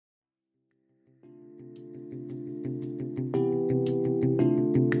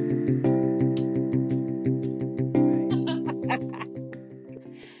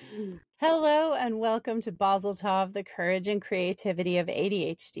Hello and welcome to Basiltov, the courage and creativity of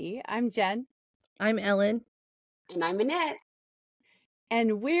ADHD. I'm Jen. I'm Ellen. And I'm Annette.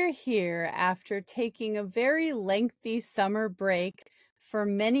 And we're here after taking a very lengthy summer break for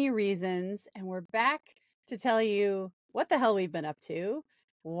many reasons. And we're back to tell you what the hell we've been up to,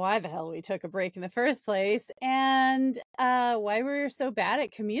 why the hell we took a break in the first place, and why we're so bad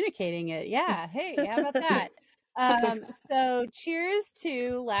at communicating it. Yeah, hey, how about that? So cheers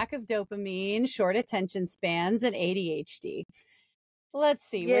to lack of dopamine, short attention spans, and ADHD. Let's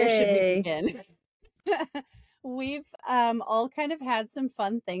see, where should we begin? We've all kind of had some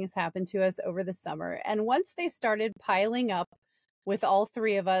fun things happen to us over the summer. And once they started piling up with all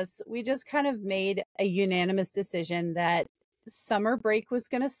three of us, we just kind of made a unanimous decision that summer break was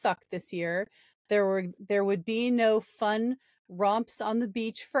going to suck this year. There would be no fun romps on the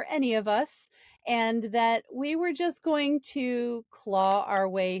beach for any of us, and that we were just going to claw our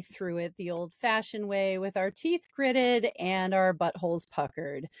way through it the old-fashioned way with our teeth gritted and our buttholes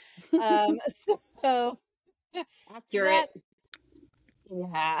puckered. So Accurate.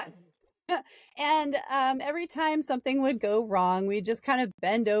 Yeah. And every time something would go wrong, we'd just kind of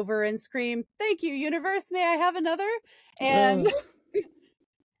bend over and scream, "Thank you, universe. May I have another?" And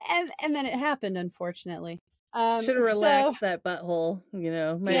and then it happened, unfortunately. Should have relaxed that butthole,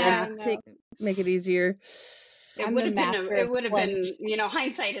 make it easier. It would have been,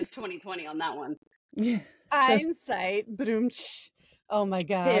 hindsight is 2020 on that one. Yeah. Hindsight. Oh my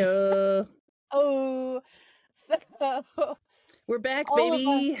God. Hey-o. Oh, so we're back,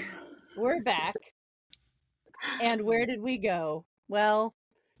 baby. We're back. And where did we go? Well,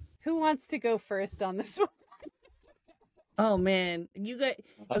 who wants to go first on this one? Oh man, you guys.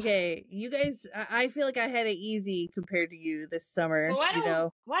 I feel like I had it easy compared to you this summer. So why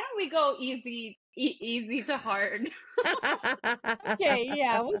don't we go easy to hard? Okay,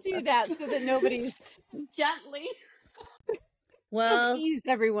 yeah, we'll do that so that nobody's gently. Well, ease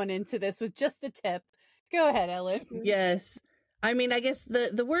everyone into this with just the tip. Go ahead, Ellen. Yes. I mean, I guess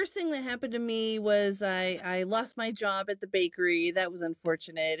the worst thing that happened to me was I lost my job at the bakery. That was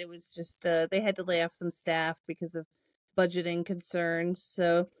unfortunate. It was just they had to lay off some staff because of budgeting concerns.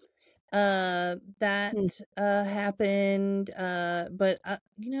 So that happened. But other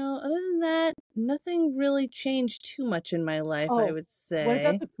than that, nothing really changed too much in my life, I would say. What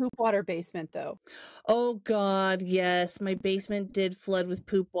about the poop water basement, though? Oh God, yes. My basement did flood with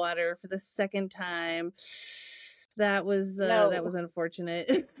poop water for the second time. That was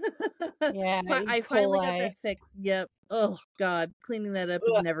unfortunate. Yeah, I finally got that fixed. Yep. Oh God, cleaning that up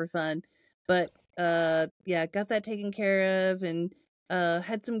is never fun. But yeah, got that taken care of, and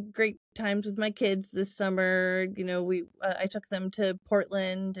had some great times with my kids this summer. I took them to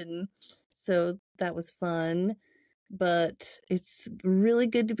Portland, and so that was fun. But it's really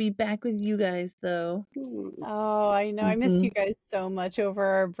good to be back with you guys, though. Oh, I know. I missed you guys so much over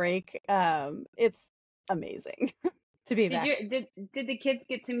our break. It's amazing to be back. Did the kids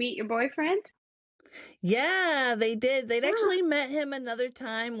get to meet your boyfriend? Yeah, they did. They'd actually met him another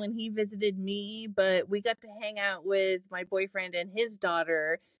time when he visited me, but we got to hang out with my boyfriend and his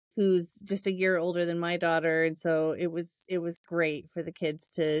daughter, who's just a year older than my daughter, and so it was great for the kids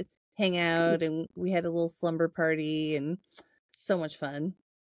to hang out, and we had a little slumber party, and so much fun.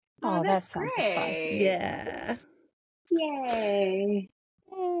 Oh, that sounds like fun. Yeah. Yay.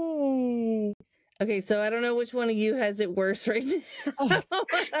 Yay. Okay, so I don't know which one of you has it worse right now.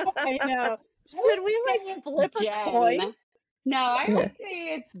 I know. Should we flip a coin? No, I would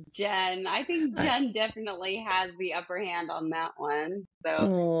say it's Jen. I think Jen definitely has the upper hand on that one.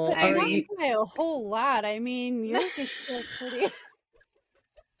 So not by a whole lot. I mean, yours is still pretty.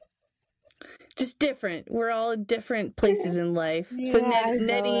 Just different. We're all in different places in life. Yeah, so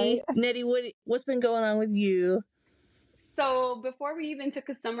Nettie, what's been going on with you? So before we even took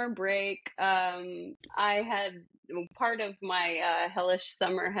a summer break, I had part of my hellish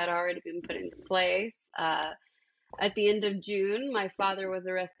summer had already been put into place. At the end of June, my father was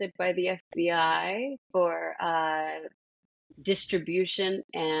arrested by the FBI for distribution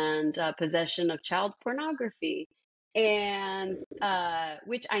and possession of child pornography, and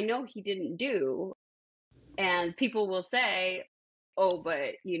which I know he didn't do. And people will say, "Oh,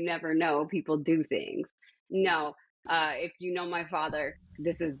 but you never know. People do things." No. If you know my father,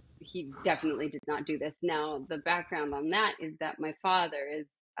 he definitely did not do this. Now, the background on that is that my father is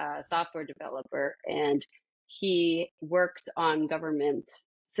a software developer, and he worked on government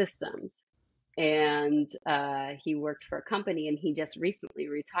systems, and he worked for a company, and he just recently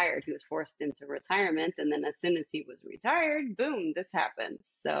retired. He was forced into retirement, and then as soon as he was retired, boom, this happened.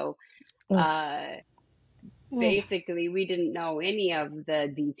 So Oh, basically we didn't know any of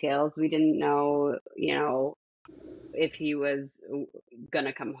the details. We didn't know, if he was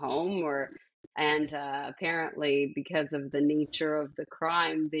gonna come home and apparently because of the nature of the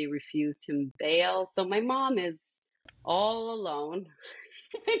crime, they refused him bail. So my mom is all alone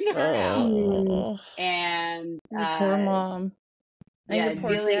in her house mm, Oh, and your poor mom. And your yeah,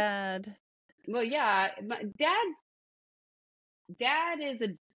 poor dealing. dad. Well, yeah, my dad is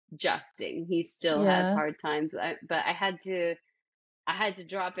adjusting. He still has Yeah. hard times, but I had to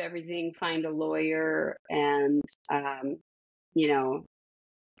drop everything, find a lawyer, and you know,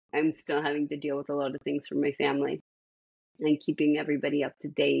 I'm still having to deal with a lot of things for my family and keeping everybody up to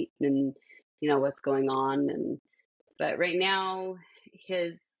date and what's going on. And but right now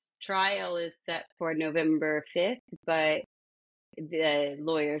his trial is set for November 5th, but the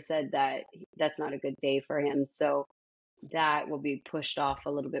lawyer said that that's not a good day for him, so that will be pushed off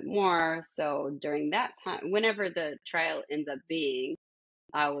a little bit more. So during that time, whenever the trial ends up being,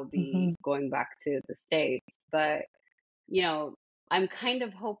 I will be Hmm. going back to the States. But, you know, I'm kind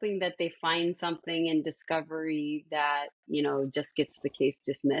of hoping that they find something in discovery that, just gets the case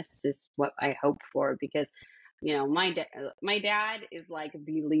dismissed, is what I hope for, because, my dad is like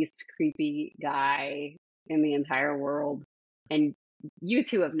the least creepy guy in the entire world. And you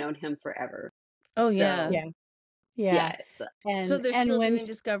two have known him forever. Oh, yeah. So, yeah, yeah. yeah. So they're And still when doing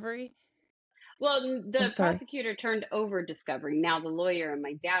discovery? Well, Oh, the sorry. prosecutor turned over discovery. Now the lawyer and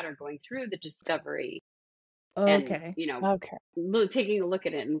my dad are going through the discovery and, Okay. okay. taking a look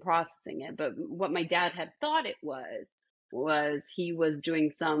at it and processing it. But what my dad had thought it was he was doing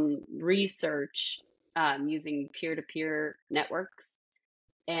some research using peer-to-peer networks.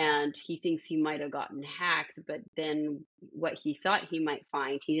 And he thinks he might have gotten hacked, but then what he thought he might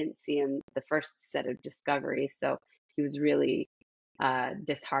find, he didn't see in the first set of discovery. So he was really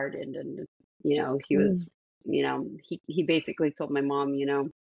disheartened, and he was, Mm, he basically told my mom,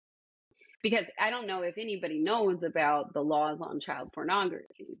 because I don't know if anybody knows about the laws on child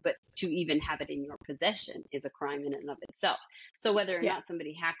pornography, but to even have it in your possession is a crime in and of itself. So whether or yeah. not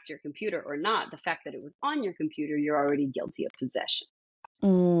somebody hacked your computer or not, the fact that it was on your computer, you're already guilty of possession.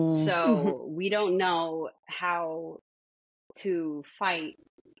 Mm. Mhm. So we don't know how to fight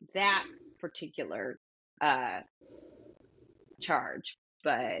that particular uh, charge,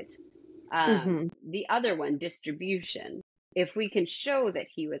 but Mhm. the other one, distribution, if we can show that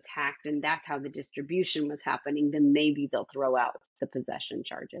he was hacked and that's how the distribution was happening, then maybe they'll throw out the possession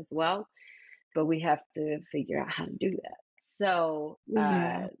charge as well. But we have to figure out how to do that. So,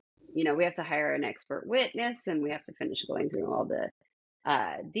 Yeah. we have to hire an expert witness and we have to finish going through all the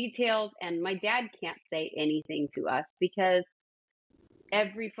details. And my dad can't say anything to us because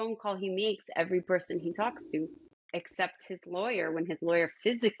every phone call he makes, every person he talks to, except his lawyer, when his lawyer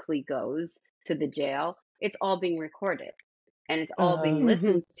physically goes to the jail, it's all being recorded and it's all being Mhm.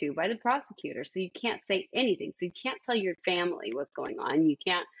 listened to by the prosecutor. So you can't say anything. So you can't tell your family what's going on. You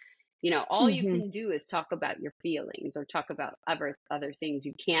can't, all you Mhm. can do is talk about your feelings or talk about other things.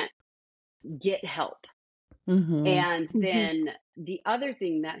 You can't get help. Mm-hmm. And Mhm. then the other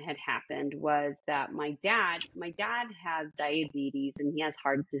thing that had happened was that my dad has diabetes and he has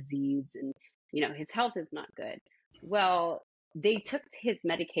heart disease and, his health is not good. Well, they took his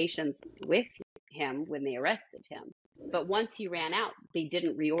medications with him when they arrested him. But once he ran out, they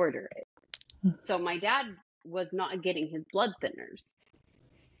didn't reorder it. So my dad was not getting his blood thinners.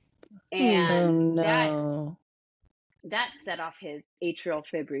 Mm. Oh, And no. that set off his atrial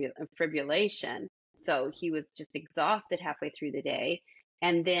fibrillation. So he was just exhausted halfway through the day.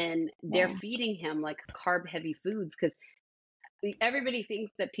 And then they're Wow. feeding him like carb heavy foods because everybody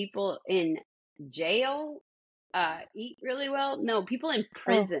thinks that people in jail eat really well. No, people in Oh,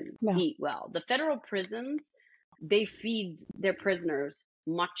 prison no. eat well. The federal prisons, they feed their prisoners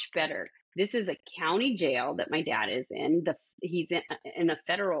much better. This is a county jail that my dad is in. He's in a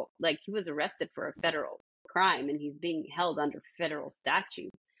federal, like he was arrested for a federal crime and he's being held under federal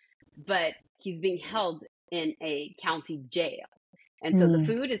statute, but he's being held in a county jail. And so the Mm.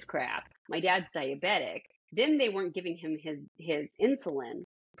 food is crap. My dad's diabetic. Then they weren't giving him his insulin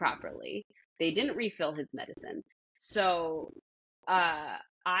properly. They didn't refill his medicine. So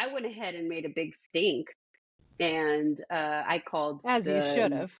I went ahead and made a big stink, and I called As you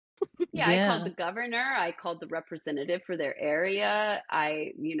should the have. yeah, I called Yeah. the governor. I called the representative for their area.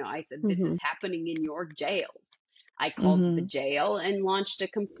 I said, this is Mhm. happening in your jails. I called the Mm-hmm. jail and launched a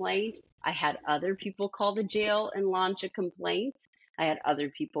complaint. I had other people call the jail and launch a complaint. I had other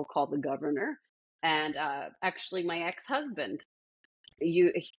people call the governor. And actually, my ex-husband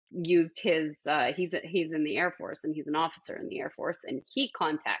used his, he's in the Air Force and he's an officer in the Air Force. And he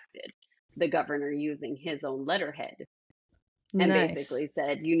contacted the governor using his own letterhead and Nice. basically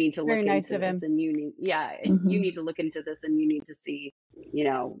said, you need to Very look nice into of this him. and you need, you need to look into this and you need to see,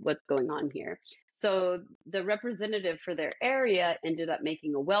 what's going on here. So the representative for their area ended up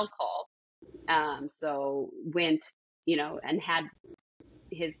making a well call. So went, and had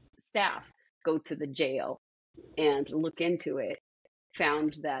his staff go to the jail and look into it,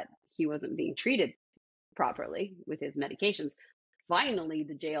 found that he wasn't being treated properly with his medications. Finally,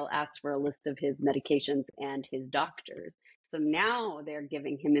 the jail asked for a list of his medications and his doctors. So now they're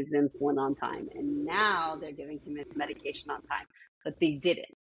giving him his insulin on time, and now they're giving him his medication on time, but they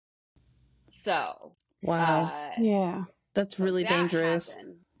didn't. So, Wow. Yeah. That's really dangerous.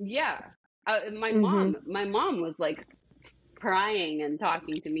 happened. Yeah. My Mhm. mom was like crying and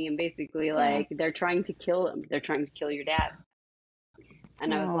talking to me and basically like, they're trying to kill him. They're trying to kill your dad.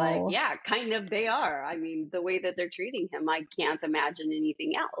 And I was like, Oh. yeah, kind of they are. I mean, the way that they're treating him, I can't imagine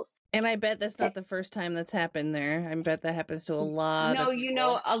anything else. And I bet that's not the first time that's happened there. I bet that happens to a lot No, of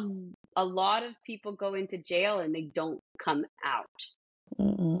people. a lot of people go into jail and they don't come out.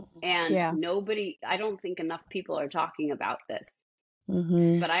 Mm-mm. And Yeah. I don't think enough people are talking about this.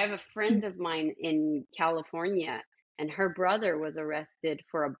 Mm-hmm. But I have a friend of mine in California, and her brother was arrested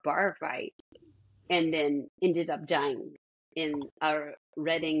for a bar fight and then ended up dying in a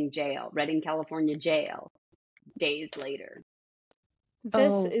Redding, California jail days later.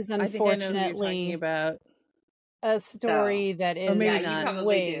 This is I think I know who you're talking unfortunately about. a story that is Or maybe Yeah, not. you probably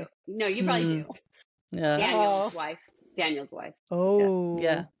way. do. No, you probably do. Yeah. Daniel's Oh. wife. Oh.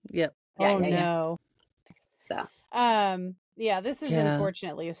 Yeah. Yep. Oh Yeah. no. So, yeah, this is Yeah.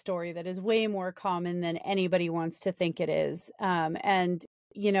 unfortunately a story that is way more common than anybody wants to think it is. And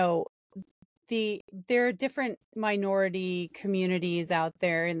there are different minority communities out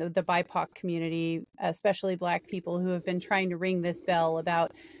there in the BIPOC community, especially Black people, who have been trying to ring this bell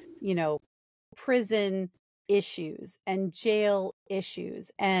about, prison issues and jail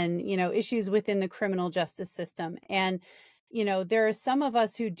issues and, issues within the criminal justice system. And, there are some of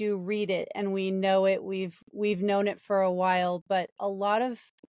us who do read it and we know it. We've known it for a while, but a lot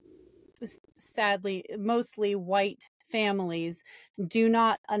of, sadly, mostly white families do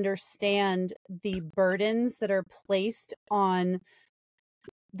not understand the burdens that are placed on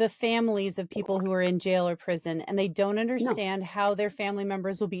the families of people who are in jail or prison, and they don't understand how their family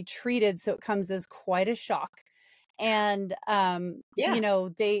members will be treated. So it comes as quite a shock. And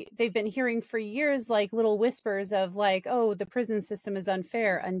they've been hearing for years like little whispers of like, oh, the prison system is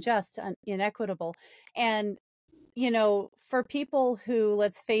unfair, unjust, inequitable. And for people who,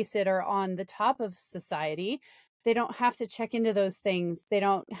 let's face it, are on the top of society, they don't have to check into those things. They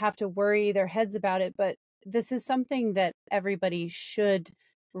don't have to worry their heads about it. But this is something that everybody should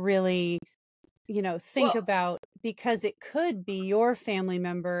really, think about, because it could be your family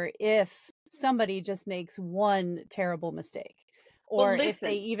member if somebody just makes one terrible mistake. Or if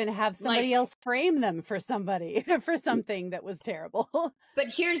they even have somebody else frame them for for something that was terrible. But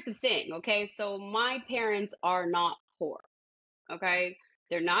here's the thing, okay? So my parents are not poor, okay?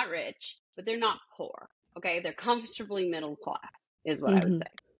 They're not rich, but they're not poor, okay? They're comfortably middle class, is what I would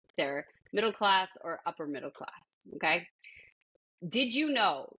say. They're middle class or upper middle class, okay? Did you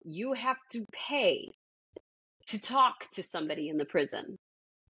know you have to pay to talk to somebody in the prison?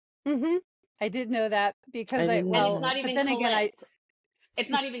 Mm-hmm. I did know that because and it's not even but then again, it's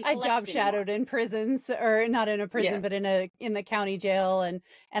not even I job shadowed in prisons, or not in a prison, but in the county jail, and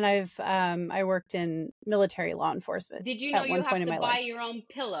I've I worked in military law enforcement. Did you know you have to buy life. your own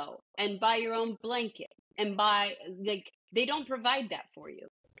pillow and buy your own blanket and buy, like, they don't provide that for you.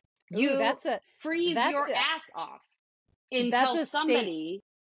 You freeze your ass off until somebody.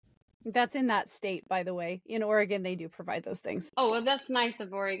 That's in that state, by the way. In Oregon, they do provide those things. Oh, well, that's nice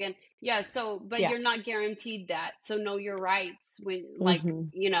of Oregon. Yeah. So, but you're not guaranteed that. So know your rights when, like,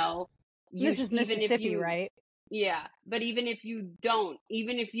 this is Mississippi, right? Yeah. But even if you don't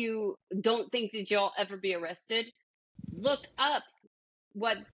think that you'll ever be arrested, look up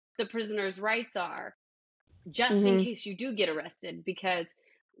what the prisoner's rights are, just in case you do get arrested, because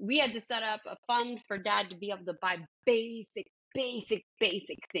we had to set up a fund for Dad to be able to buy basic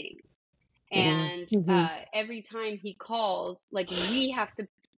things. And every time he calls, like, we have to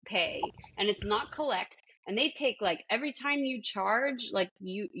pay, and it's not collect. And they take, like, every time you charge, like,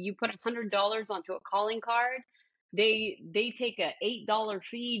 you put $100 onto a calling card, they take a $8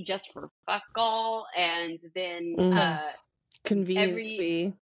 fee just for fuck all, and then convenience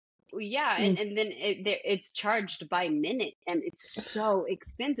fee. Yeah, and then it's charged by minute, and it's so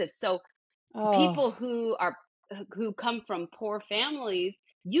expensive. So people who come from poor families,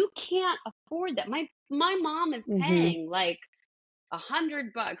 you can't afford that. My mom is paying like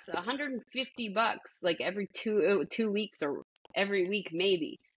 $100, $150, like every two weeks or every week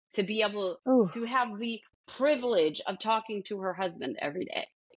maybe, to be able Oh, to have the privilege of talking to her husband every day.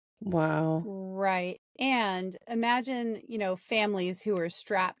 Wow. right. And imagine, families who are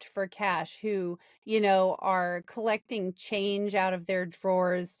strapped for cash, who, are collecting change out of their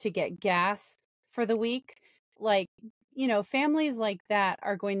drawers to get gas for the week. Like, families like that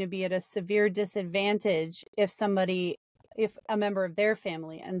are going to be at a severe disadvantage if a member of their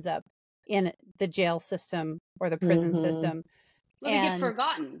family ends up in the jail system or the prison system. Well, they get And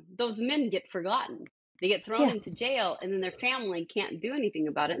forgotten. Those men get forgotten. They get thrown yeah, into jail, and then their family can't do anything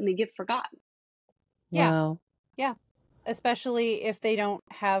about it, and they get forgotten. yeah, Wow. yeah. Especially if they don't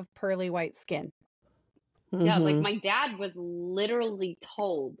have pearly white skin. Yeah, like my dad was literally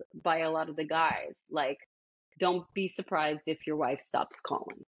told by a lot of the guys, like, don't be surprised if your wife stops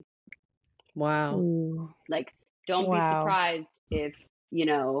calling. Wow. Ooh. Like, don't be Wow. surprised if,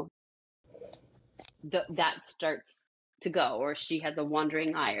 that starts to go, or she has a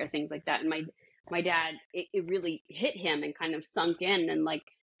wandering eye or things like that. And my dad, it really hit him and kind of sunk in, and like,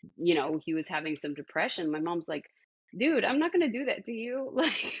 he was having some depression. My mom's like, dude, I'm not going to do that to you.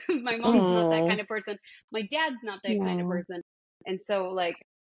 Like, my mom's not that kind of person. My dad's not that kind of No. person. And so like,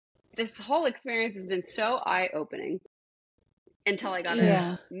 this whole experience has been so eye-opening until I got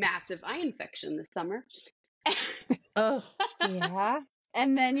Yeah. a massive eye infection this summer. Oh, Yeah.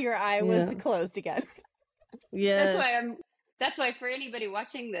 And then your eye was yeah. closed again. Yes. That's why for anybody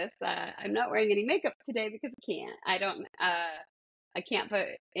watching this, I'm not wearing any makeup today because I can't put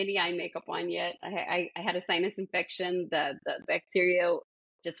any eye makeup on yet. I had a sinus infection. The bacteria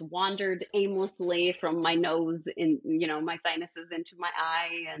just wandered aimlessly from my nose in, my sinuses into my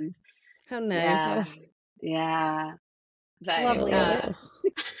eye. And How nice. yeah, yeah. But, Lovely of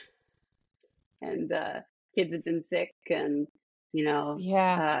it. and kids have been sick, and,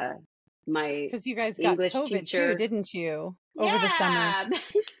 Yeah. my Because you guys got English COVID teacher. too, didn't you? Over the summer.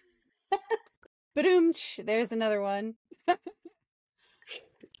 Ba-doom-tsh, there's another one.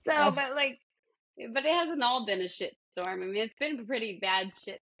 So, but it hasn't all been a shit storm. I mean, it's been a pretty bad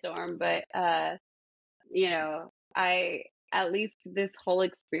shit storm, but, I, at least this whole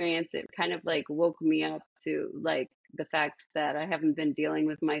experience, it kind of like woke me up to like the fact that I haven't been dealing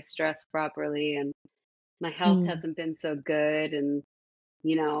with my stress properly, and my health hasn't been so good, and,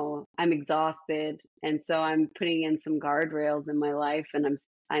 I'm exhausted. And so I'm putting in some guardrails in my life, and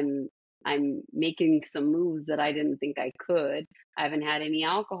I'm making some moves that I didn't think I could. I haven't had any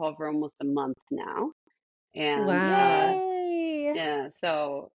alcohol for almost a month now. And Wow. Yay! yeah,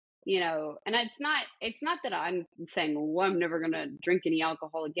 so, and it's not that I'm saying, well, I'm never going to drink any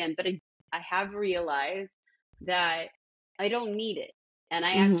alcohol again, but I have realized that I don't need it. And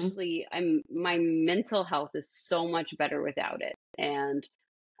my mental health is so much better without it. And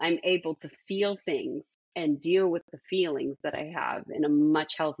I'm able to feel things and deal with the feelings that I have in a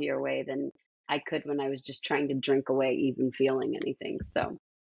much healthier way than I could when I was just trying to drink away even feeling anything. So,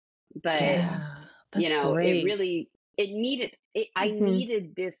 but Yeah. That's it great. really, I Mhm.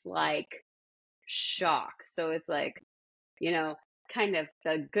 needed this like shock. So it's like, kind of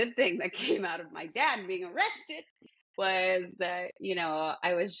the good thing that came out of my dad being arrested was that,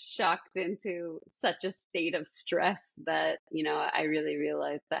 I was shocked into such a state of stress that, I really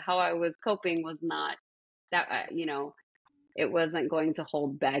realized that how I was coping was not that, it wasn't going to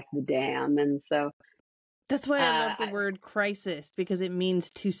hold back the dam. And so, That's why I love the word crisis, because it means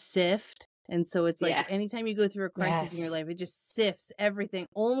to sift. And so it's like yeah. anytime you go through a crisis in your life, it just sifts everything.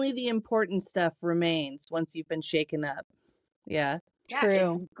 Only the important stuff remains once you've been shaken up. Yeah. Yeah, it's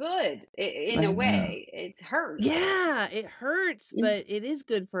True. good in I a know. way. It hurts. Yeah, it hurts, but it is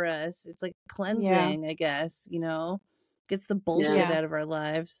good for us. It's like Yeah. cleansing, I guess, gets the bullshit Yeah. out of our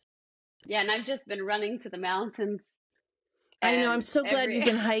lives. Yeah, and I've just been running to the mountains. I know. I'm And so glad you've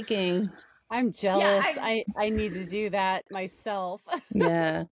been hiking. I'm jealous. I need to do that myself.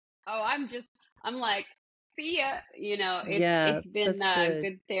 Yeah. Oh, I'm like, see ya. Yeah, It's been that's good.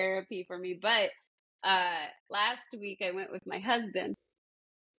 good therapy for me. But last week I went with my husband,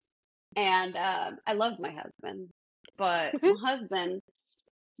 and I love my husband, but my husband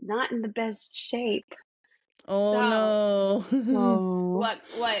not in the best shape. Oh So no. Oh. what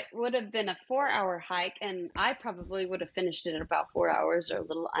would have been a 4-hour hike, and I probably would have finished it in about 4 hours or a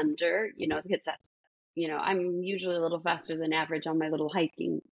little under, because that, I'm usually a little faster than average on my little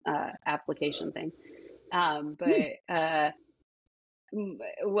hiking application thing. But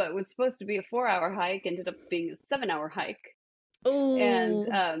what was supposed to be a 4-hour hike ended up being a 7-hour hike. And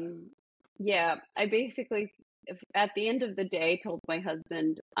Oh. yeah, I basically, at the end of the day, told my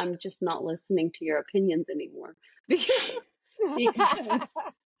husband, I'm just not listening to your opinions anymore. because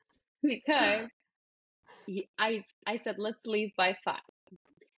because I said let's leave by 5.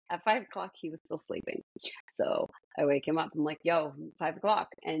 At 5 o'clock, he was still sleeping. So I wake him up. I'm like, yo, 5 o'clock.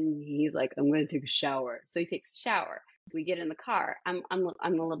 And he's like, I'm going to take a shower. So he takes a shower. We get in the car. I'm a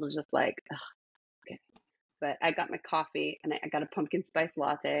little just like, ugh, okay. But I got my coffee and I got a pumpkin spice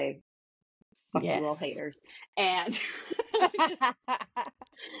latte. Fuck you all Yes. haters. And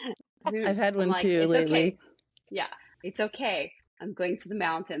I've had I'm one like, too it's lately. okay. Yeah, it's okay. I'm going to the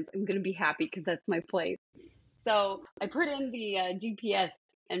mountains. I'm going to be happy because that's my place. So I put in the GPS,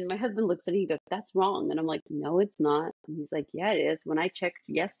 and my husband looks at it. He goes, "That's wrong." And I'm like, "No, it's not." And he's like, "Yeah, it is. When I checked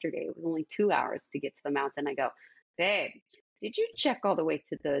yesterday, it was only 2 hours to get to the mountain." I go, "Babe, did you check all the way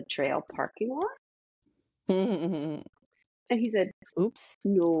to the trail parking lot?" And he said, Oops.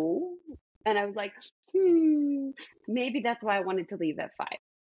 "No." And I was like, maybe that's why I wanted to leave at 5.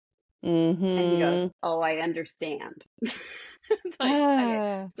 And he goes, "Oh, I understand." It's like,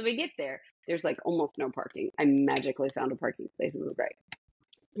 okay. So we get there. There's like almost no parking. I magically found a parking space. It was great.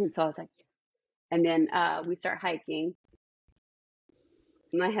 And so I was like, yes. And then we start hiking.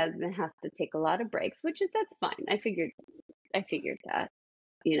 My husband has to take a lot of breaks, that's fine. I figured that,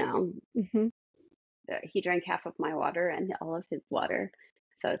 you know. Mm-hmm. He drank half of my water and all of his water.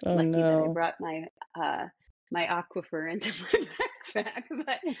 So it's Oh, lucky that I no. brought my my aquifer into my backpack.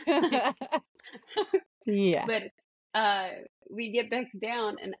 But Yeah. but we get back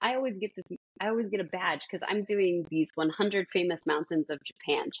down, and I always get a badge because I'm doing these 100 famous mountains of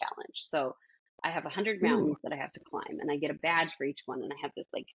Japan challenge. So I have 100 mountains that I have to climb, and I get a badge for each one. And I have this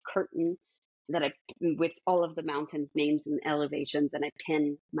like curtain that with all of the mountains names and elevations, and I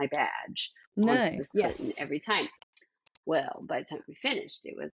pin my badge onto this Nice. curtain Yes. every time. Well, by the time we finished,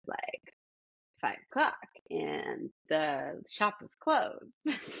 it was like 5 o'clock and the shop was closed.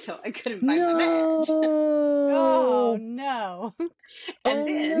 So I couldn't find my badge. Oh No. no. And Oh,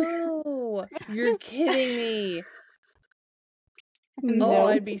 then no. You're kidding me. and Oh, No.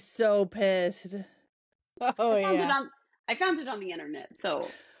 I'd be so pissed. Oh yeah. I found it on the internet. So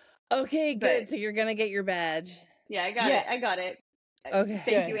Okay, but good. So you're gonna get your badge. yeah, I got it. I Yes. got it. Okay.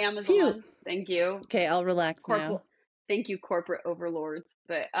 Thank you, Good. Amazon. Phew. Thank you. Okay, I'll relax now. Thank you, corporate overlords.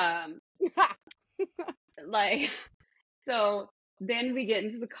 But like so then we get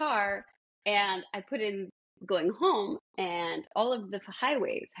into the car and I put in going home, and all of the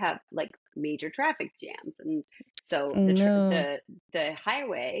highways have like major traffic jams. And so Oh, no. the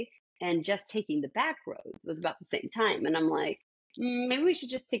highway and just taking the back roads was about the same time. And I'm like, maybe we should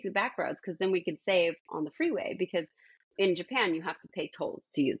just take the back roads because then we could save on the freeway, because in Japan you have to pay tolls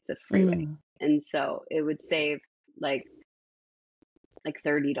to use the freeway. And so it would save like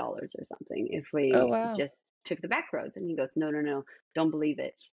 $30 or something if we Oh, wow. just took the back roads. And he goes, no, don't believe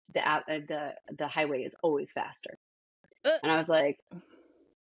it. The highway is always faster. And I was like,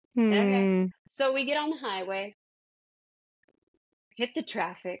 okay. So we get on the highway, hit the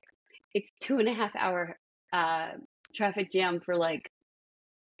traffic. It's 2.5 hour traffic jam for like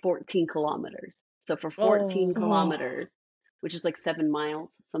 14 kilometers. So for 14 kilometers, which is like 7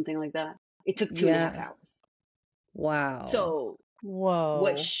 miles, something like that, it took 2.5 hours. Wow. So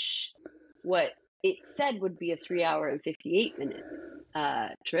Whoa. what it said would be a 3 hour and 58-minute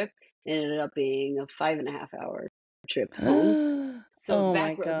trip ended up being a 5.5 hour trip home. So Oh,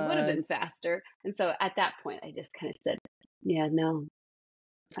 back my roads would have God. been faster. And so at that point, I just kind of said, yeah, no,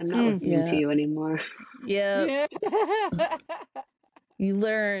 I'm not listening to you anymore. Yeah. Yeah. You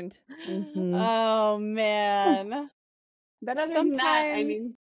learned. Oh man. But other than that, I Sometimes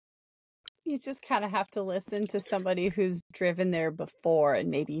mean, you just kind of have to listen to somebody who's driven there before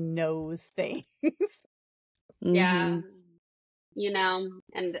and maybe knows things. yeah,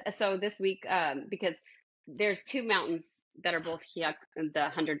 and so this week, because there's 2 mountains that are both the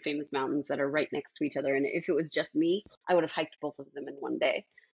 100 famous mountains that are right next to each other. And if it was just me, I would have hiked both of them in one day.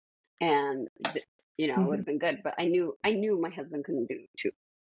 And, it would have been good. But I knew my husband couldn't do 2.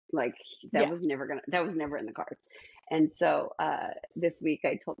 Like that was never in the cards. And so this week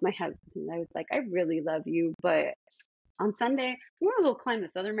I told my husband, I was like, I really love you, but on Sunday, I'm going to go climb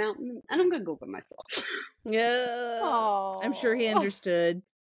this other mountain and I'm going to go by myself. Yeah. Oh, I'm sure he understood.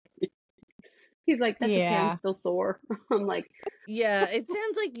 He's like, that's okay, I'm Yeah. still sore. I'm like, Yeah, it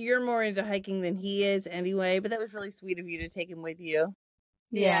sounds like you're more into hiking than he is anyway, but that was really sweet of you to take him with you.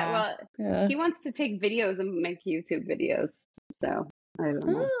 yeah, well, Yeah. he wants to take videos and make YouTube videos. So I don't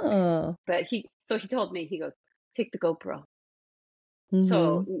know. Oh. But he told me, he goes, take the GoPro.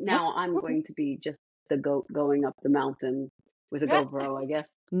 So now I'm going to be just the goat going up the mountain with a GoPro, I guess.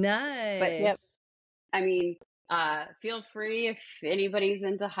 Nice. Yep. I mean, Feel free if anybody's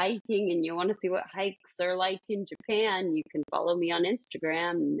into hiking and you want to see what hikes are like in Japan, you can follow me on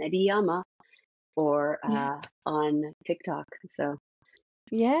Instagram, Nediyama, or on TikTok. So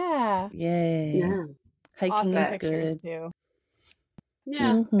Yeah. Yay. yeah, Hiking Awesome is pictures good. too.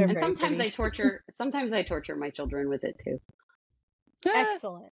 yeah. Mhm. They're And very pretty. sometimes I torture my children with it too.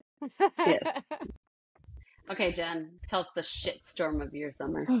 Excellent. Yes. Okay, Jen, tell us the shitstorm of your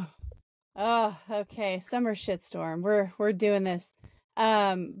summer. Oh, okay. Summer shitstorm. We're doing this.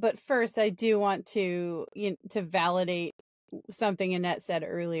 But first I do want to to validate something Annette said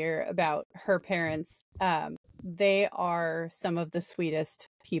earlier about her parents. They are some of the sweetest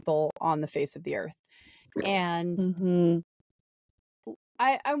people on the face of the earth. And Mhm.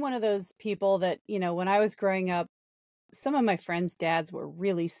 I'm one of those people that, when I was growing up, some of my friends' dads were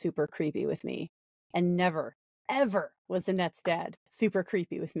really super creepy with me, and never, ever was Annette's dad super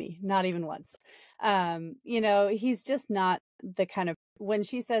creepy with me. Not even once. He's just not the kind of, when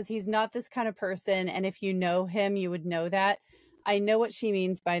she says he's not this kind of person, and if you know him, you would know that. I know what she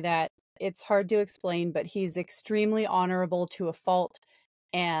means by that. It's hard to explain, but he's extremely honorable to a fault.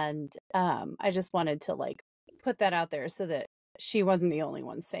 And I just wanted to put that out there so that she wasn't the only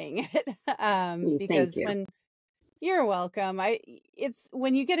one saying it. Thank Because you. when you're welcome. It's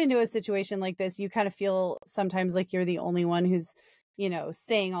when you get into a situation like this, you kind of feel sometimes like you're the only one who's,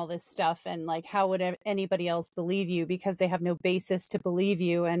 saying all this stuff, and like, how would anybody else believe you, because they have no basis to believe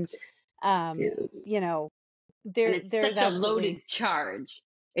you. And, Yeah. And it's there's such a absolutely, loaded charge.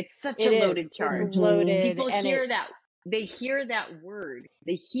 It's such a it is, loaded it's charge. Mhm. loaded, People and hear that, they hear that word,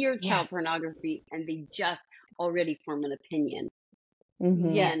 they hear yeah, child pornography, and they just already form an opinion. Mhm.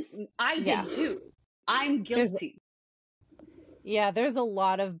 And yes, I yeah, did too. I'm there's, guilty there's a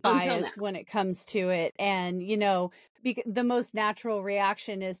lot of until now. bias when it comes to it. And, the most natural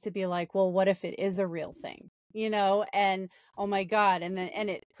reaction is to be like, well, what if it is a real thing? And oh my God. And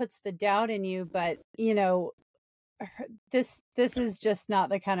it puts the doubt in you. But, this is just not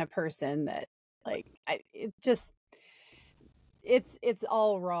the kind of person that, it's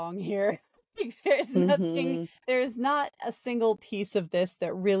all wrong here. Mhm. There's not a single piece of this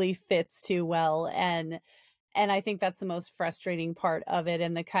that really fits too well. And I think that's the most frustrating part of it,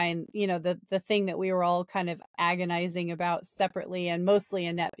 and the kind, the thing that we were all kind of agonizing about separately, and mostly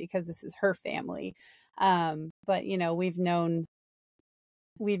Annette, because this is her family. But we've known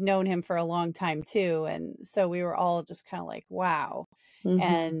him for a long time too, and so we were all just kind of like, wow. Mhm.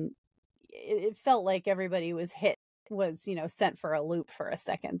 And it felt like everybody was sent for a loop for a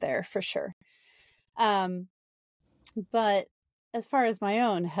second there, for sure. But as far as my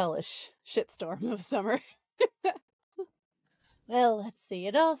own hellish shitstorm of summer, well, let's see.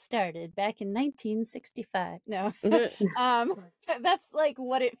 It all started back in 1965. No, that's like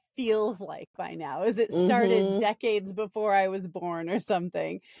what it feels like by now. Is it started Mhm. decades before I was born or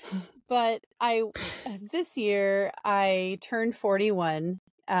something? But this year I turned 41.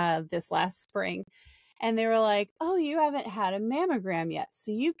 This last spring, and they were like, "Oh, you haven't had a mammogram yet,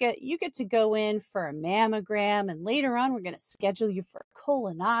 so you get to go in for a mammogram, and later on we're going to schedule you for a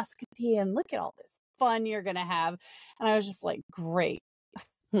colonoscopy, and look at all this fun you're going to have." And I was just like, "Great."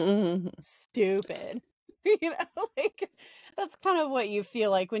 Mhm. Stupid. Like, that's kind of what you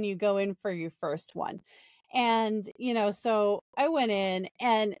feel like when you go in for your first one. And, so I went in,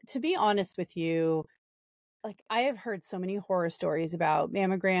 and to be honest with you, like, I have heard so many horror stories about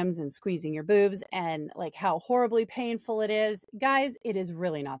mammograms and squeezing your boobs, and like how horribly painful it is. Guys, it is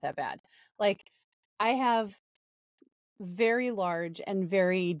really not that bad. Like, I have very large and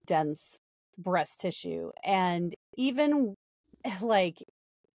very dense breast tissue, and even like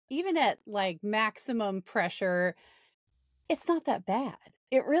even at like maximum pressure, it's not that bad.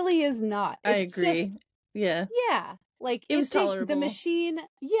 It really is not. I It's agree. just, Yeah. yeah, like It was the tolerable. machine,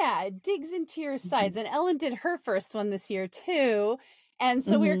 yeah, it digs into your sides. And Ellen did her first one this year too. And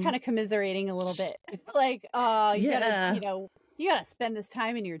so we were kind Mhm. of commiserating a little bit. Like, oh, Yeah. you gotta spend this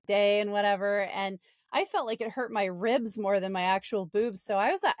time in your day and whatever. And I felt like it hurt my ribs more than my actual boobs. So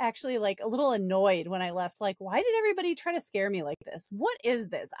I was actually like a little annoyed when I left. Like, why did everybody try to scare me like this? What is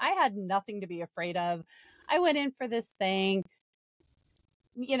this? I had nothing to be afraid of. I went in for this thing,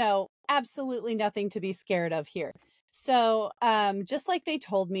 absolutely nothing to be scared of here. So, just like they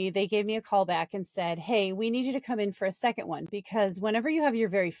told me, they gave me a call back and said, "Hey, we need you to come in for a second one, because whenever you have your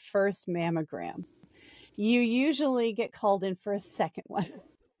very first mammogram, you usually get called in for a second one."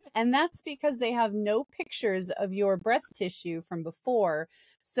 And that's because they have no pictures of your breast tissue from before,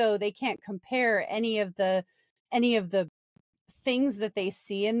 so they can't compare any of the things that they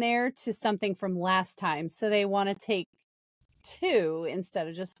see in there to something from last time. So they want to take two instead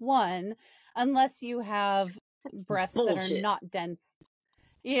of just one, unless you have breasts that are Bullshit. not dense.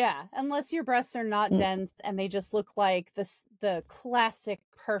 Yeah, unless your breasts are not dense and they just look like the classic,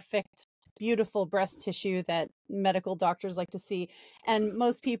 perfect, beautiful breast tissue that medical doctors like to see. And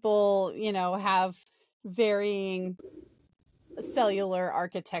most people, have varying cellular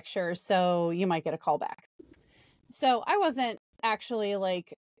architecture, so you might get a call back. So I wasn't actually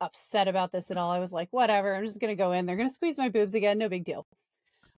like upset about this at all. I was like, whatever, I'm just going to go in. They're going to squeeze my boobs again. No big deal.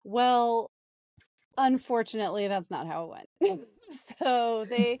 Well, unfortunately, that's not how it went. So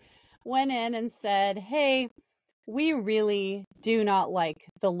they went in and said, hey, we really do not like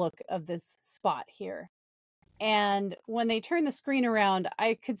the look of this spot here. And when they turned the screen around,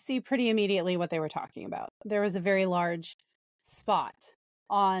 I could see pretty immediately what they were talking about. There was a very large spot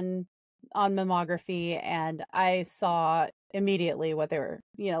on mammography, and I saw immediately what they were,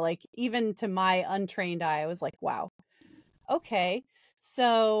 like, even to my untrained eye, I was like, wow, okay.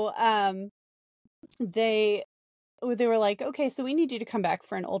 So they were like, okay, so we need you to come back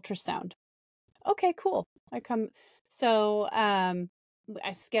for an ultrasound. Okay, cool. So I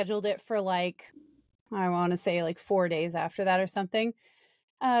scheduled it for like, I want to say like 4 days after that or something.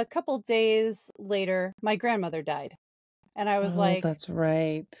 A couple days later, my grandmother died. And I was like, that's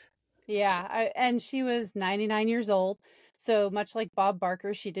right. Yeah. And she was 99 years old. So much like Bob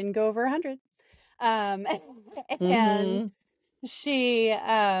Barker, she didn't go over 100. And she,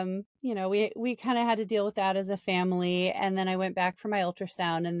 we kind of had to deal with that as a family. And then I went back for my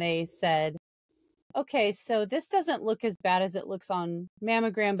ultrasound and they said, okay, so this doesn't look as bad as it looks on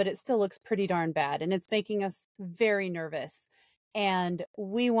mammogram, but it still looks pretty darn bad. And it's making us very nervous. And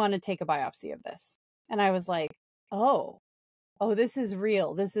we want to take a biopsy of this. And I was like, oh, this is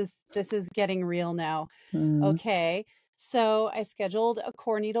real. This is getting real now. Okay. So I scheduled a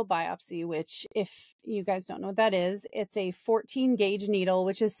core needle biopsy, which, if you guys don't know what that is, it's a 14 gauge needle,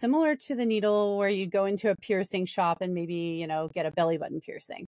 which is similar to the needle where you go into a piercing shop and maybe, get a belly button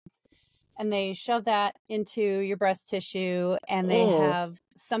piercing. And they shove that into your breast tissue, and they have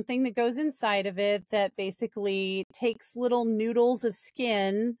something that goes inside of it that basically takes little noodles of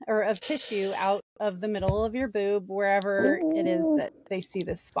skin or of tissue out of the middle of your boob, wherever it is that they see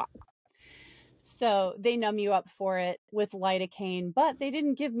this spot. So they numb you up for it with lidocaine, but they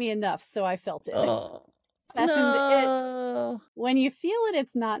didn't give me enough, so I felt it. And No. when you feel it,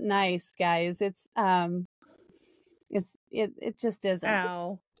 it's not nice, guys. It just isn't.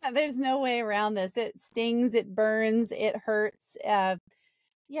 Ow. There's no way around this. It stings, it burns, it hurts.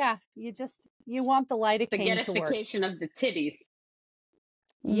 Yeah, you want the lidocaine to work. The getification of the titties.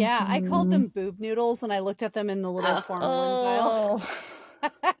 Yeah, I called them boob noodles and I looked at them in the little formalin vial.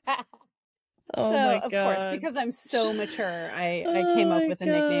 Oh So, my of God. course, because I'm so mature, I came up with a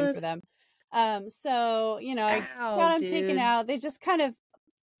nickname for them. So, I got them taken out. They just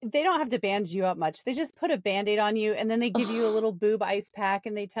they don't have to bandage you up much. They just put a Band-Aid on you, and then they give you a little boob ice pack,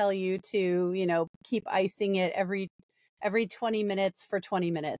 and they tell you to, keep icing it every 20 minutes for 20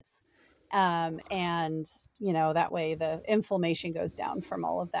 minutes. And, that way the inflammation goes down from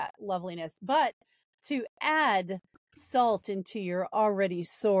all of that loveliness. But to add salt into your already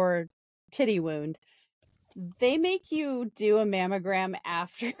sore titty wound, they make you do a mammogram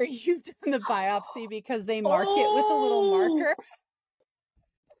after you've done the biopsy, because they mark it with a little marker.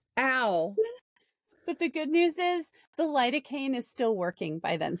 Ow. But the good news is the lidocaine is still working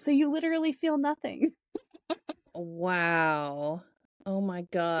by then. So you literally feel nothing. Wow. Oh my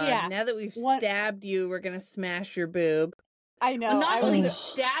God. Yeah. Now that we've stabbed you, we're going to smash your boob. I know. Well, not only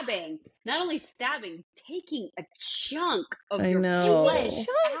stabbing, taking a chunk of your flesh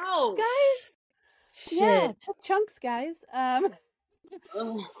out. Guys. Shit. Yeah, took chunks, guys.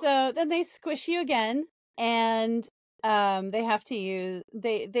 So then they squish you again, and they have to use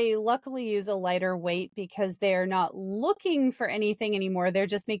they luckily use a lighter weight, because they're not looking for anything anymore. They're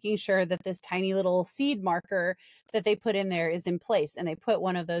just making sure that this tiny little seed marker that they put in there is in place, and they put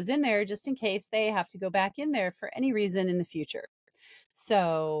one of those in there just in case they have to go back in there for any reason in the future.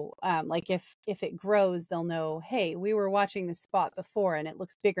 So like if it grows, they'll know, hey, we were watching this spot before and it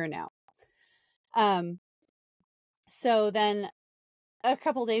looks bigger now. So then a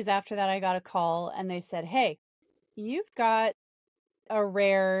couple days after that, I got a call and they said, hey, you've got a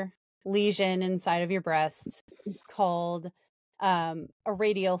rare lesion inside of your breast called a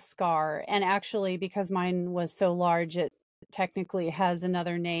radial scar. And actually, because mine was so large, it technically has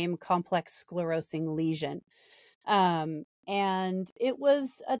another name, complex sclerosing lesion. And it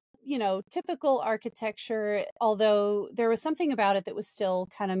was a typical architecture, although there was something about it that was still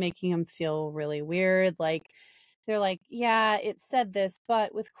kind of making them feel really weird. Like, they're like, yeah, it said this,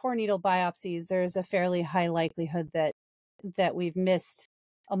 but with core needle biopsies, there's a fairly high likelihood that we've missed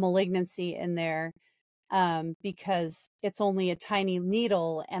a malignancy in there. because it's only a tiny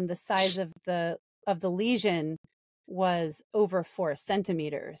needle and the size of the lesion was over 4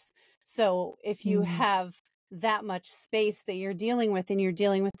 centimeters. So if you have that much space that you're dealing with and you're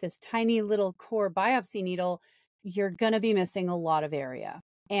dealing with this tiny little core biopsy needle, you're going to be missing a lot of area.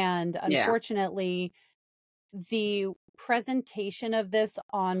 And unfortunately, the presentation of this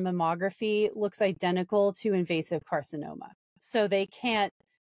on mammography looks identical to invasive carcinoma. So they can't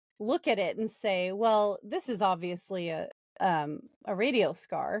look at it and say, well, this is obviously a radial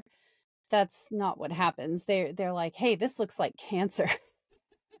scar. That's not what happens. They're like, hey, this looks like cancer.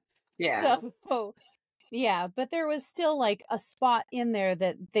 Yeah. So yeah, but there was still like a spot in there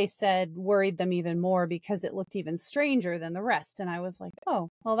that they said worried them even more because it looked even stranger than the rest. And I was like, oh,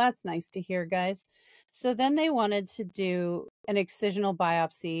 well, that's nice to hear, guys. So then they wanted to do an excisional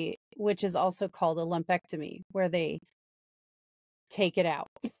biopsy, which is also called a lumpectomy, where they take it out.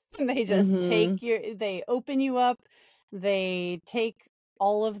 They just they open you up, they take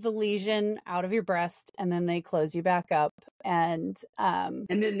all of the lesion out of your breast, and then they close you back up. And then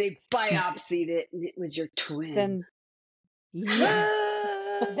they biopsied it, and it was your twin. Then, yes.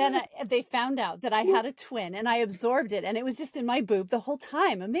 Then they found out that I had a twin, and I absorbed it, and it was just in my boob the whole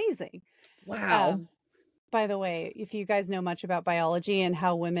time. Amazing. Wow. By the way, if you guys know much about biology and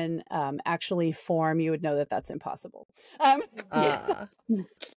how women actually form, you would know that that's impossible.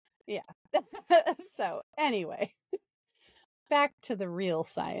 Yeah. So anyway, back to the real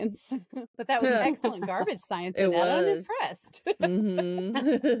science. But that was excellent garbage science. It Annette. I'm was. impressed.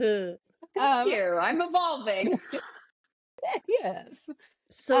 Thank you. I'm evolving. Yes.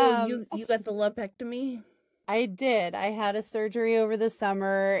 So you got the lumpectomy? I did. I had a surgery over the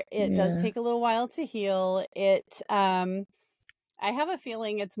summer. It does take a little while to heal. I have a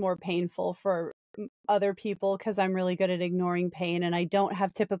feeling it's more painful for other people because I'm really good at ignoring pain and I don't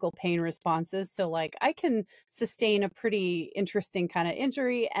have typical pain responses. So like I can sustain a pretty interesting kind of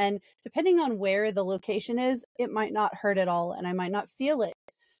injury, and depending on where the location is, it might not hurt at all and I might not feel it.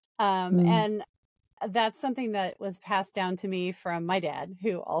 And that's something that was passed down to me from my dad,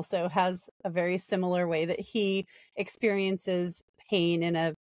 who also has a very similar way that he experiences pain in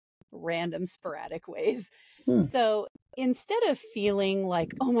a random sporadic ways. So instead of feeling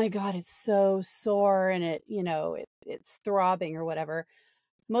like, oh my God, it's so sore and it's throbbing or whatever,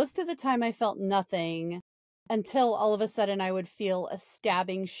 most of the time I felt nothing until all of a sudden I would feel a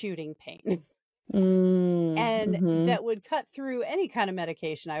stabbing, shooting pain. And that would cut through any kind of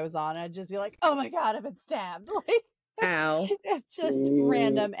medication I was on. I'd just be like, oh my God, I've been stabbed. Like, ow. It's just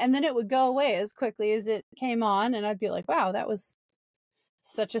random. And then it would go away as quickly as it came on. And I'd be like, wow, that was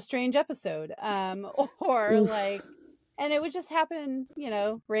such a strange episode. Or like, and it would just happen,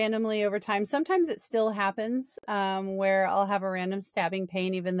 randomly over time. Sometimes it still happens, where I'll have a random stabbing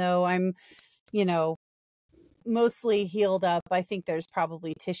pain, even though I'm, mostly healed up. I think there's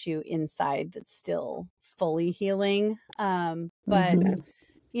probably tissue inside that's still fully healing. But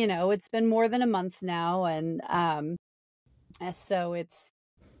it's been more than a month now, and so it's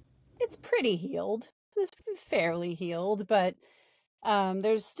pretty healed. It's fairly healed, but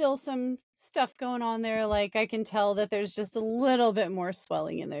there's still some stuff going on there. Like I can tell that there's just a little bit more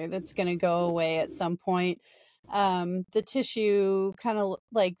swelling in there that's going to go away at some point. The tissue kind of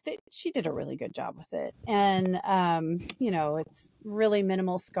like she did a really good job with it. And, it's really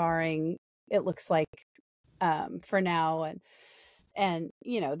minimal scarring. It looks like, for now. And,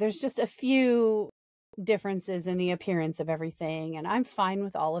 there's just a few differences in the appearance of everything. And I'm fine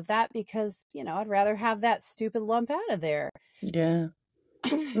with all of that because, I'd rather have that stupid lump out of there. Yeah.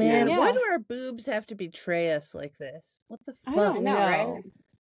 Man, why do our boobs have to betray us like this? What the fuck? I don't know. Right?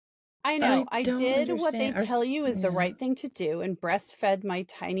 I know. I don't did what they understand. tell you is the right thing to do and breastfed my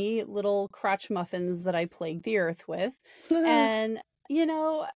tiny little crotch muffins that I plagued the earth with. And,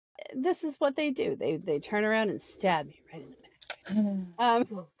 this is what they do. They turn around and stab me right in the back.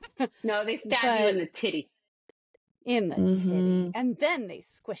 No, they stab you in the titty. In the titty. And then they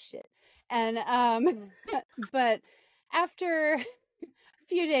squished it. And, but after a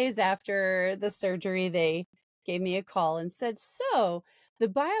few days after the surgery, they gave me a call and said, so the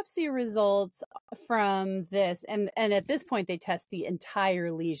biopsy results from this, and at this point they test the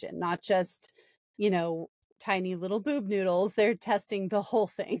entire lesion, not just, tiny little boob noodles. They're testing the whole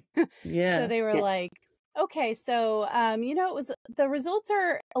thing. Yeah. So they were like, okay, so, the results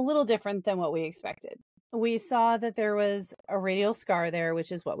are a little different than what we expected. We saw that there was a radial scar there,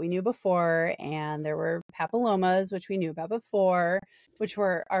 which is what we knew before. And there were papillomas, which we knew about before, which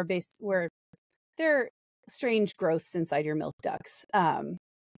were they're strange growths inside your milk ducts.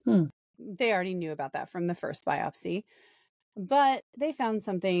 They already knew about that from the first biopsy, but they found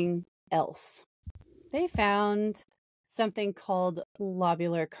something else. They found something called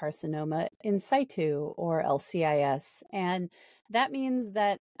lobular carcinoma in situ, or LCIS. And that means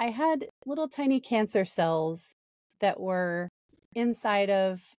that I had little tiny cancer cells that were inside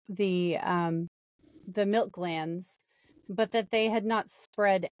of the milk glands, but that they had not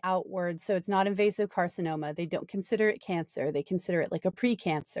spread outward. So it's not invasive carcinoma. They don't consider it cancer. They consider it like a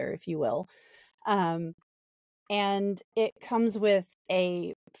precancer, if you will. And it comes with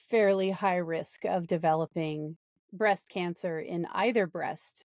a fairly high risk of developing breast cancer in either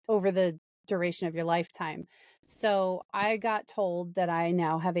breast over the duration of your lifetime. So I got told that I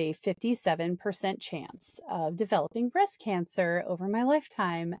now have a 57% chance of developing breast cancer over my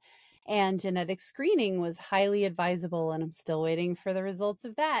lifetime. And genetic screening was highly advisable, and I'm still waiting for the results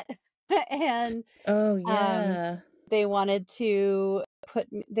of that. And Oh yeah. they want to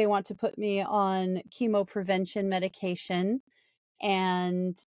put me on chemo prevention medication,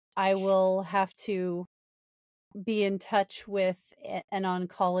 and I will have to be in touch with an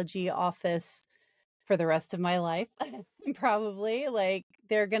oncology office for the rest of my life. Probably, like,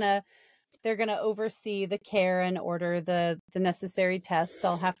 they're gonna oversee the care and order the necessary tests.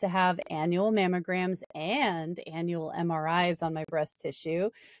 I'll have to have annual mammograms and annual MRIs on my breast tissue.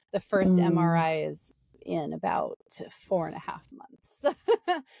 The first MRI is in about 4.5 months.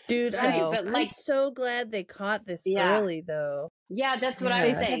 Dude, Right, So but I'm like, so glad they caught this yeah, early though. yeah, that's what I they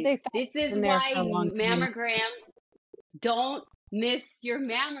was Yeah. said saying. they found This it is in there why for a long time. mammograms, don't miss your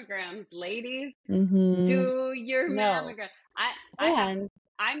mammograms, ladies. Mm-hmm. Do your No. mammogram. I have, And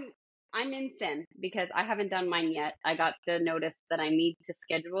I'm in sin because I haven't done mine yet. I got the notice that I need to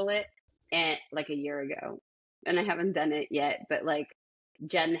schedule it and like a year ago, and I haven't done it yet. But like,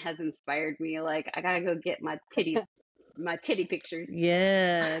 Jen has inspired me. Like, I gotta go get my titty pictures.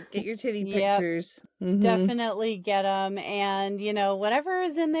 Yeah, get your titty yep, pictures. Mm-hmm. definitely get them. And whatever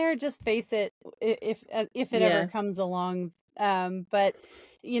is in there, just face it, if it ever Yeah. comes along. But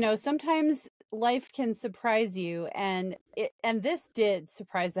sometimes life can surprise you, and this did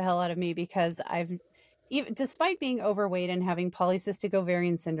surprise the hell out of me, because even despite being overweight and having polycystic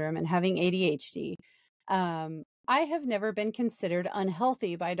ovarian syndrome and having ADHD, I have never been considered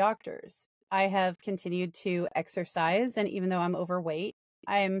unhealthy by doctors. I have continued to exercise, and even though I'm overweight,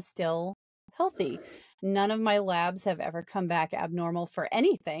 I am still healthy. None of my labs have ever come back abnormal for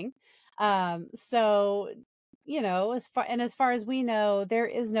anything. So, as far as we know, there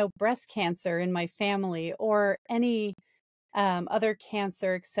is no breast cancer in my family, or any other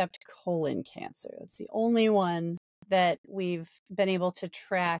cancer except colon cancer. That's the only one that we've been able to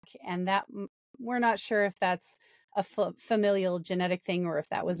track, and that we're not sure if that's a familial genetic thing or if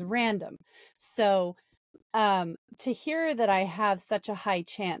that was random. So to hear that I have such a high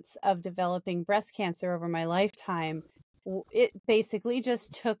chance of developing breast cancer over my lifetime, it basically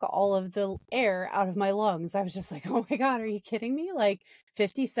just took all of the air out of my lungs. I was just like, oh my God, are you kidding me? Like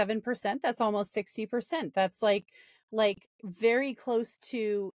 57%, that's almost 60%. That's like very close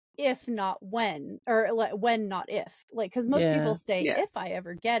to if not when, or when not if, like, because most people say Yeah. if I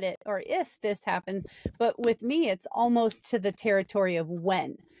ever get it, or if this happens, but with me it's almost to the territory of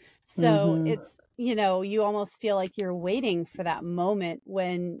when. So it's, you almost feel like you're waiting for that moment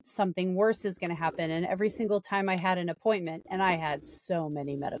when something worse is going to happen. And every single time I had an appointment, and I had so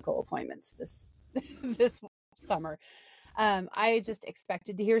many medical appointments this summer, I just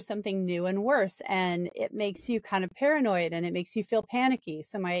expected to hear something new and worse. And it makes you kind of paranoid, and it makes you feel panicky.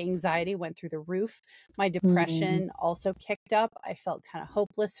 So my anxiety went through the roof. My depression also kicked up. I felt kind of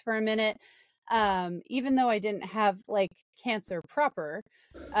hopeless for a minute. Even though I didn't have like cancer proper,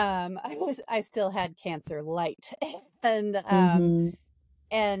 I still had cancer light. And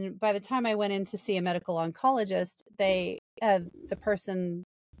by the time I went in to see a medical oncologist, the person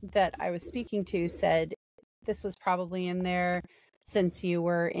that I was speaking to said this was probably in there since you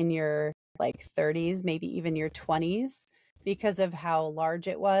were in your like 30s, maybe even your 20s, because of how large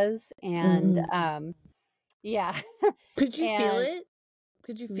it was. And yeah. Could you feel And it?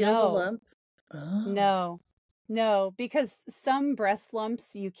 Could you feel the lump? Oh. No, because some breast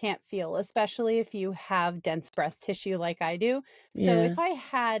lumps you can't feel, especially if you have dense breast tissue like I do. So if I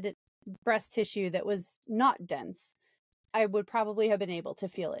had breast tissue that was not dense, I would probably have been able to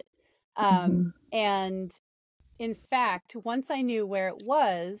feel it. And in fact, once I knew where it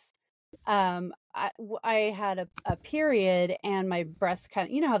was, I had a period, and my breasts kind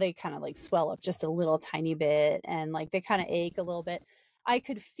of, how they kind of like swell up just a little tiny bit, and like they kind of ache a little bit. I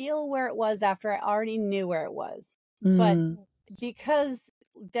could feel where it was after I already knew where it was. But because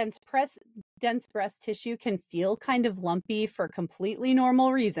dense breast tissue can feel kind of lumpy for completely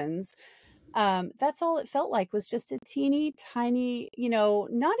normal reasons, that's all it felt like, was just a teeny tiny,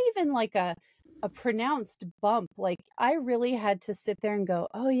 not even like a a pronounced bump. Like I really had to sit there and go,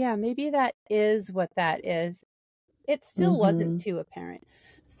 oh yeah, maybe that is what that is. It still wasn't too apparent.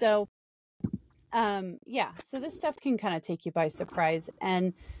 So yeah, so this stuff can kind of take you by surprise.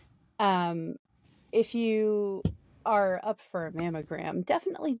 And if you are up for a mammogram,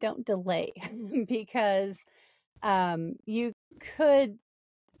 definitely don't delay because you could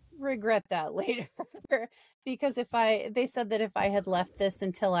regret that later. Because they said that if I had left this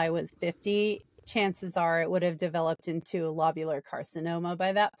until I was 50, chances are it would have developed into a lobular carcinoma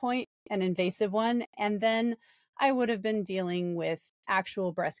by that point, an invasive one. And then I would have been dealing with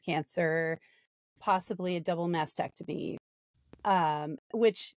actual breast cancer, possibly a double mastectomy,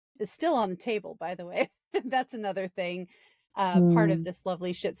 which is still on the table, by the way. That's another thing. Part of this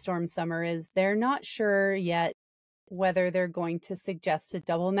lovely shitstorm summer is they're not sure yet whether they're going to suggest a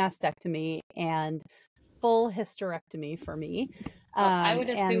double mastectomy and full hysterectomy for me. Well, I would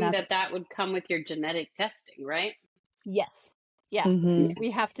and assume that would come with your genetic testing, right? Yes. Yeah.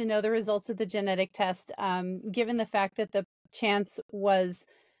 We have to know the results of the genetic test. Given the fact that the chance was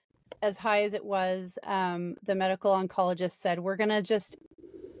as high as it was, the medical oncologist said, we're going to just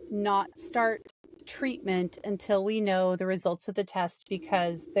not start treatment until we know the results of the test,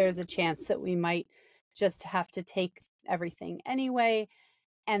 because there's a chance that we might just have to take everything anyway.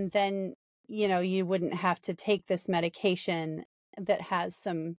 And then, you wouldn't have to take this medication that has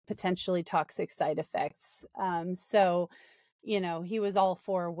some potentially toxic side effects. So, he was all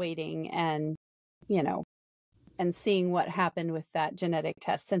for waiting and, and seeing what happened with that genetic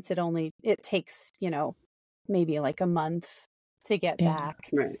test, since it takes, maybe like a month to get back.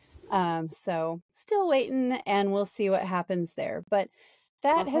 Right. So still waiting, and we'll see what happens there. But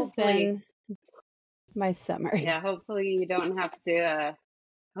that has been my summer. Yeah, hopefully you don't have to,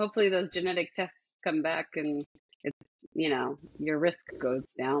 hopefully those genetic tests come back and it's, your risk goes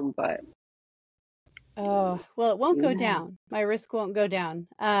down, but. Oh, well, it won't go down. My risk won't go down.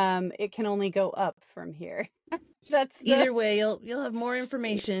 It can only go up from here. Either way, you'll have more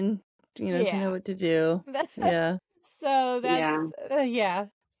information, to know what to do. Yeah. So that's, yeah.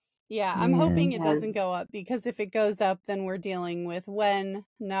 I'm hoping it doesn't go up, because if it goes up, then we're dealing with when,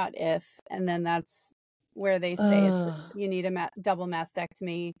 not if. And then that's where they say you need a double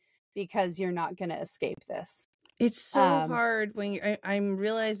mastectomy because you're not going to escape this. It's so hard when I'm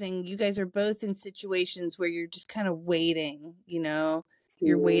realizing you guys are both in situations where you're just kind of waiting, you're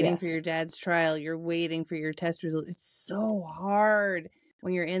waiting for your dad's trial. You're waiting for your test result. It's so hard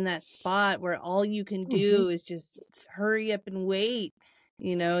when you're in that spot where all you can do is just hurry up and wait,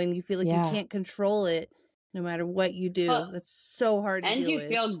 and you feel like you can't control it no matter what you do. Well, that's so hard to deal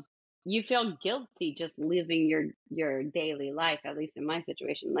with. You feel guilty just living your daily life, at least in my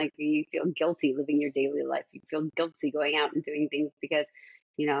situation. Like, you feel guilty living your daily life. You feel guilty going out and doing things because,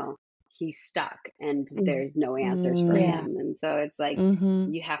 he's stuck and there's no answers for him. And so it's like,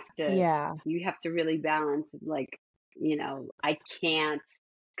 you have to really balance, like, I can't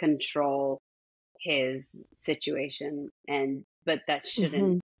control his situation, but that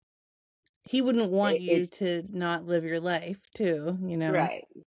shouldn't. He wouldn't want you to not live your life too, Right.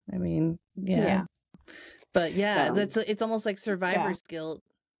 I mean, yeah. But it's almost like survivor's guilt,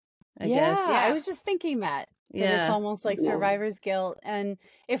 I guess. Yeah, I was just thinking that it's almost like survivor's guilt. And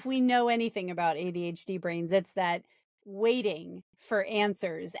if we know anything about ADHD brains, it's that waiting for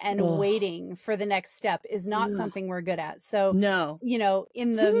answers and waiting for the next step is not something we're good at. So,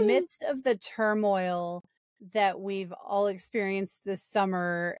 in the midst of the turmoil that we've all experienced this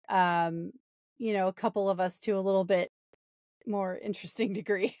summer, a couple of us to a little bit more interesting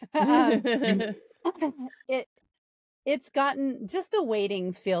degree, it's gotten, just the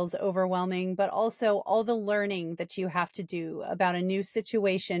waiting feels overwhelming, but also all the learning that you have to do about a new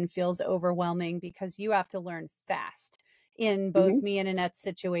situation feels overwhelming, because you have to learn fast. In both me and Annette's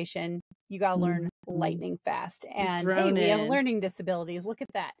situation, you got to learn lightning fast. And hey, we have learning disabilities. Look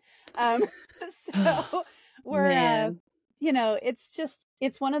at that. So we're,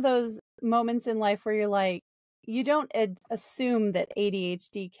 it's one of those moments in life where you're like, you don't assume that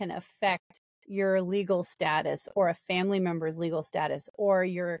ADHD can affect your legal status or a family member's legal status or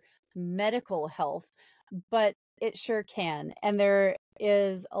your medical health, but it sure can. And there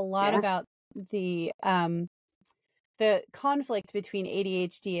is a lot about the conflict between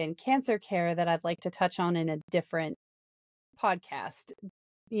ADHD and cancer care that I'd like to touch on in a different podcast.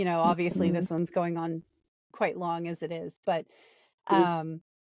 Obviously this one's going on quite long as it is, but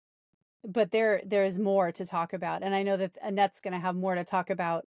there's more to talk about. And I know that Annette's going to have more to talk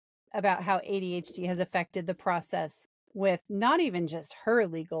about how ADHD has affected the process with not even just her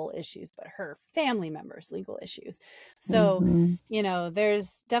legal issues, but her family members' legal issues. So,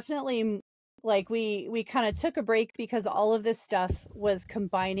 there's definitely like we kind of took a break because all of this stuff was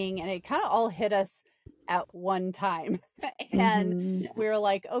combining and it kind of all hit us at one time. And Mhm. we were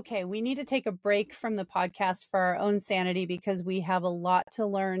like, okay, we need to take a break from the podcast for our own sanity because we have a lot to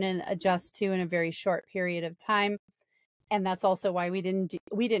learn and adjust to in a very short period of time. And that's also why we didn't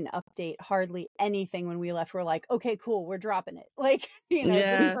update hardly anything when we left. We're like, okay, cool, we're dropping it. Like, just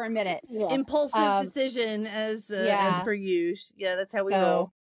Yeah. for a minute. Yeah. Impulsive decision as yeah. per usual. Yeah, that's how we So,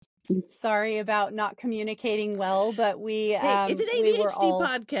 roll. sorry about not communicating well, but we Hey, it's an we were ADHD all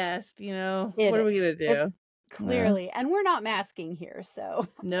podcast, it what are we is. gonna do? Clearly, and we're not masking here, so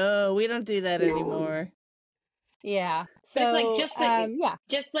No, we don't do that No. anymore. yeah. But it's like So yeah,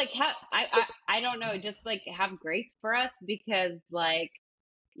 just like I don't know, just like have grace for us because like,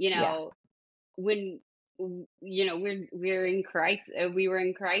 Yeah. when we're in crisis, we were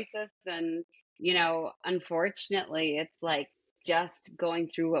in crisis, and unfortunately it's like just going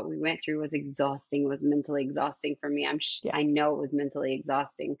through what we went through was exhausting, was mentally exhausting for me. Yeah. I know it was mentally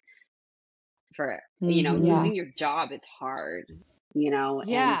exhausting for Mhm. losing your job is hard, and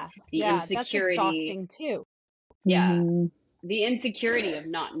yeah, the yeah. That's insecurity. exhausting too. Yeah, Mhm. the insecurity of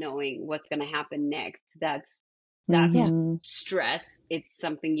not knowing what's going to happen next. That's Mhm. stress. It's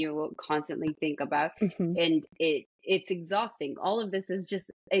something you will constantly think about, Mhm. and it's exhausting. All of this is just,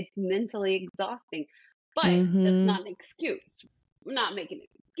 it's mentally exhausting, but that's Mhm. not an excuse. We're not making an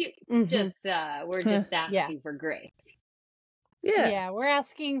excuse. Mhm. Just we're just asking for grace. Yeah. Yeah, we're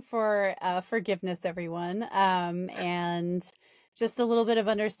asking for forgiveness, everyone, and just a little bit of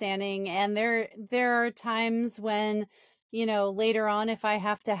understanding. And there are times when, later on, if I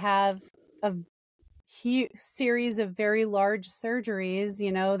have to have a series of very large surgeries,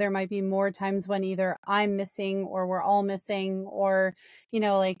 there might be more times when either I'm missing or we're all missing, or,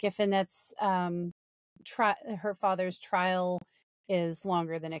 like if Annette's her father's trial is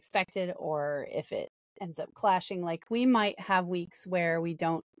longer than expected, or if it ends up clashing, like we might have weeks where we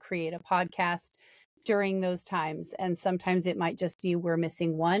don't create a podcast during those times. And sometimes it might just be we're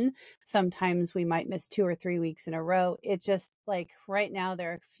missing one. Sometimes we might miss 2 or 3 weeks in a row. It just, like, right now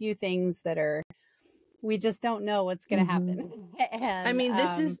there are a few things that we just don't know what's going to happen. And I mean,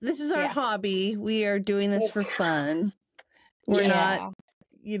 this is our yeah. hobby. We are doing this for fun. We're not,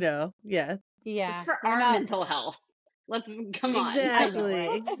 yeah. It's for We're our not, mental health. Let's come on. Exactly.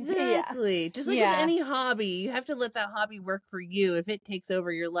 Yeah. Exactly. Just like with Yeah. any hobby, you have to let that hobby work for you. If it takes over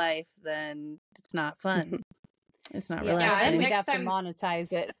your life, then it's not fun. It's not Yeah, then relaxing. we'd next have to time-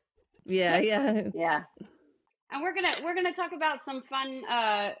 monetize it. Yeah. Yeah. And we're gonna talk about some fun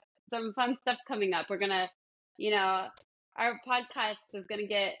stuff coming up. We're gonna, our podcast is gonna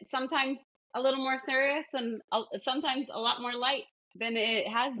get sometimes a little more serious and sometimes a lot more light than it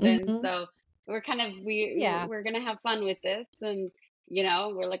has been. Mhm. So we're we're gonna have fun with this, and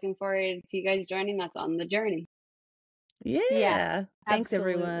we're looking forward to you guys joining us on the journey. Yeah. Thanks,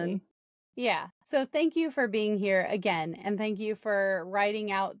 Absolutely. everyone. Yeah. So thank you for being here again. And thank you for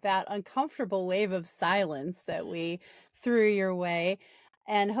riding out that uncomfortable wave of silence that we threw your way.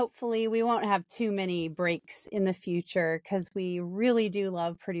 And hopefully we won't have too many breaks in the future, because we really do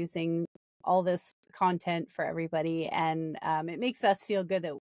love producing all this content for everybody. And it makes us feel good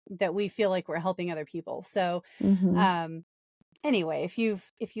that we feel like we're helping other people. So Mhm. anyway, if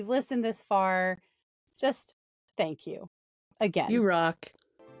you've listened this far, just thank you again. You rock.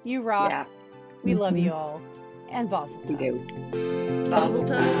 You rock. Yeah, We love Mhm. you all. And Basiltov. we do.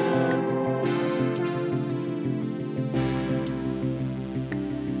 Basiltov.